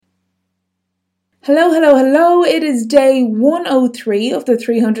Hello, hello, hello. It is day 103 of the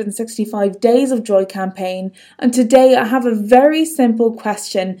 365 Days of Joy campaign, and today I have a very simple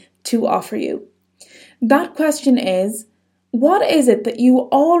question to offer you. That question is, what is it that you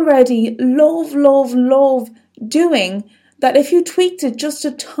already love doing that if you tweaked it just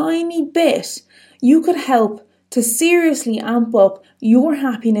a tiny bit, you could help to seriously amp up your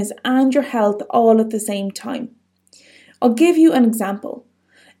happiness and your health all at the same time? I'll give you an example.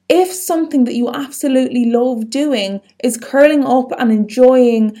 If something that you absolutely love doing is curling up and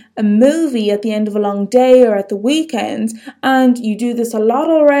enjoying a movie at the end of a long day or at the weekend, and you do this a lot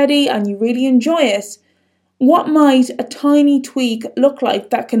already and you really enjoy it, what might a tiny tweak look like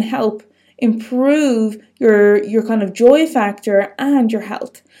that can help improve your kind of joy factor and your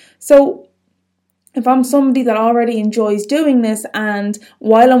health? So if I'm somebody that already enjoys doing this, and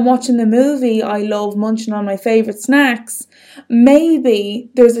while I'm watching the movie I love munching on my favourite snacks, maybe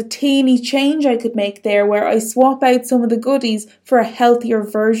there's a teeny change I could make there where I swap out some of the goodies for a healthier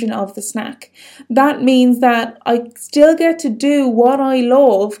version of the snack. That means that I still get to do what I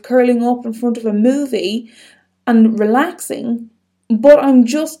love, curling up in front of a movie and relaxing, but I'm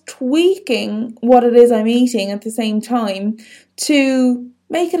just tweaking what it is I'm eating at the same time to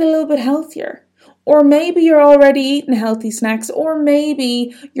make it a little bit healthier. Or maybe you're already eating healthy snacks, or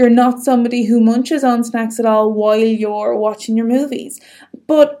maybe you're not somebody who munches on snacks at all while you're watching your movies.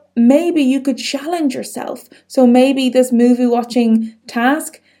 But maybe you could challenge yourself. So maybe this movie watching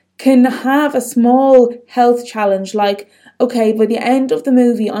task can have a small health challenge like, okay, by the end of the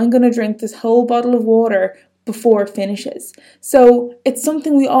movie, I'm going to drink this whole bottle of water before it finishes. So it's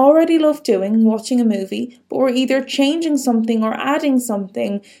something we already love doing, watching a movie, but we're either changing something or adding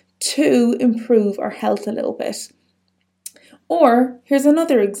something to improve our health a little bit. Or here's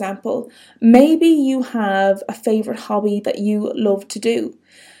another example. Maybe you have a favourite hobby that you love to do.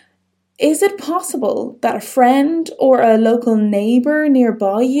 Is it possible that a friend or a local neighbour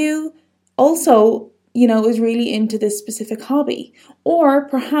nearby you also, is really into this specific hobby? Or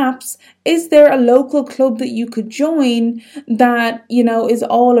perhaps, is there a local club that you could join that, is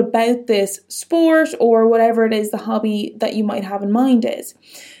all about this sport or whatever it is the hobby that you might have in mind is?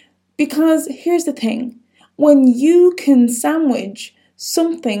 Because here's the thing, when you can sandwich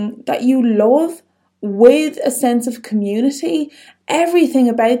something that you love with a sense of community, everything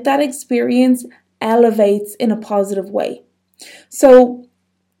about that experience elevates in a positive way. So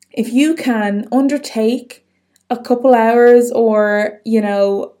if you can undertake a couple hours or,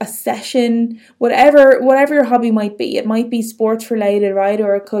 a session, whatever your hobby might be. It might be sports related, right?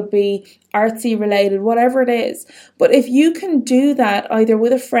 Or it could be artsy related, whatever it is. But if you can do that either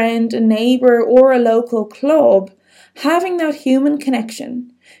with a friend, a neighbour, or a local club, having that human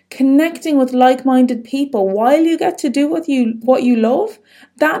connection, connecting with like-minded people while you get to do what you love,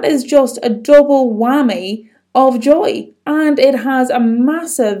 that is just a double whammy of joy, and it has a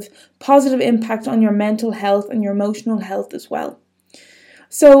massive positive impact on your mental health and your emotional health as well.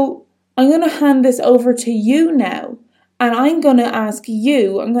 So I'm going to hand this over to you now, and I'm going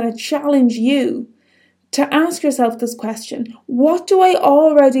to challenge you to ask yourself this question: what do I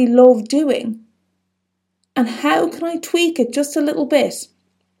already love doing? And how can I tweak it just a little bit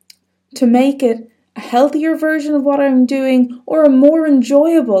to make it a healthier version of what I'm doing or a more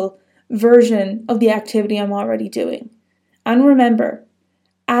enjoyable version of the activity I'm already doing? And remember,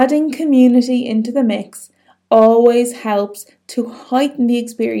 adding community into the mix always helps to heighten the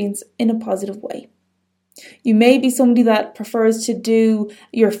experience in a positive way. You may be somebody that prefers to do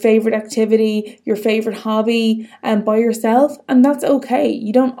your favourite activity, your favourite hobby, by yourself, and that's okay.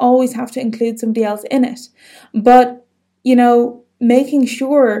 You don't always have to include somebody else in it. But, making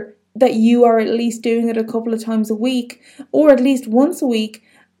sure that you are at least doing it a couple of times a week, or at least once a week,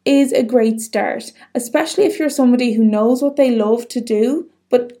 is a great start, especially if you're somebody who knows what they love to do,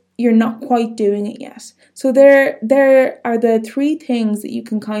 but you're not quite doing it yet. So there are the three things that you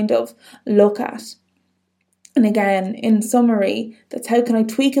can kind of look at. And again, in summary, that's how can I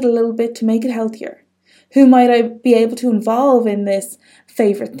tweak it a little bit to make it healthier? Who might I be able to involve in this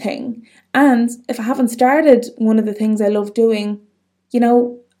favourite thing? And if I haven't started one of the things I love doing,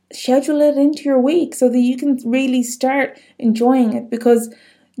 schedule it into your week so that you can really start enjoying it, because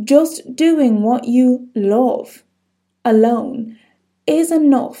just doing what you love alone is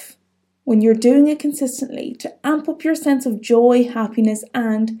enough when you're doing it consistently to amp up your sense of joy, happiness,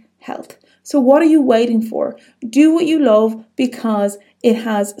 and health. So what are you waiting for? Do what you love, because it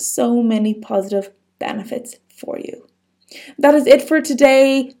has so many positive benefits for you. That is it for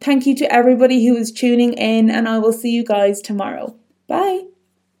today. Thank you to everybody who is tuning in, and I will see you guys tomorrow. Bye.